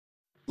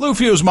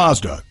Fusz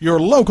Mazda, your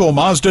local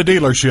Mazda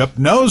dealership,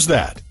 knows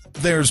that.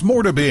 There's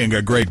more to being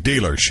a great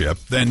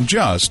dealership than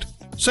just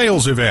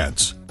sales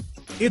events.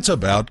 It's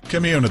about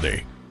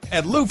community.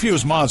 At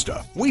Fusz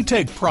Mazda, we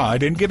take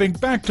pride in giving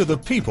back to the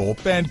people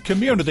and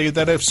community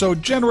that have so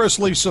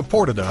generously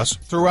supported us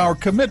through our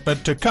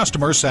commitment to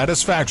customer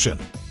satisfaction.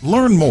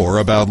 Learn more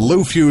about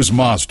Fusz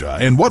Mazda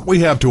and what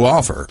we have to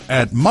offer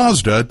at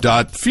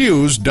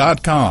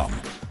mazda.fusz.com.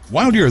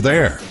 While you're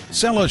there,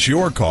 sell us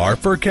your car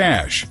for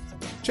cash.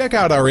 Check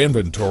out our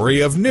inventory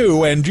of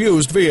new and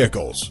used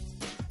vehicles.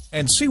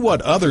 And see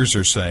what others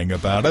are saying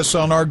about us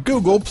on our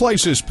Google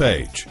Places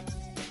page.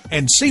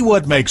 And see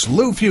what makes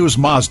Fusz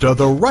Mazda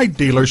the right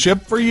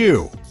dealership for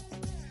you.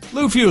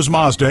 Fusz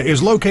Mazda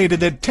is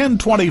located at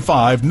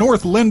 1025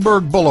 North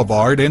Lindbergh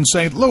Boulevard in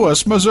St.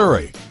 Louis,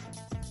 Missouri.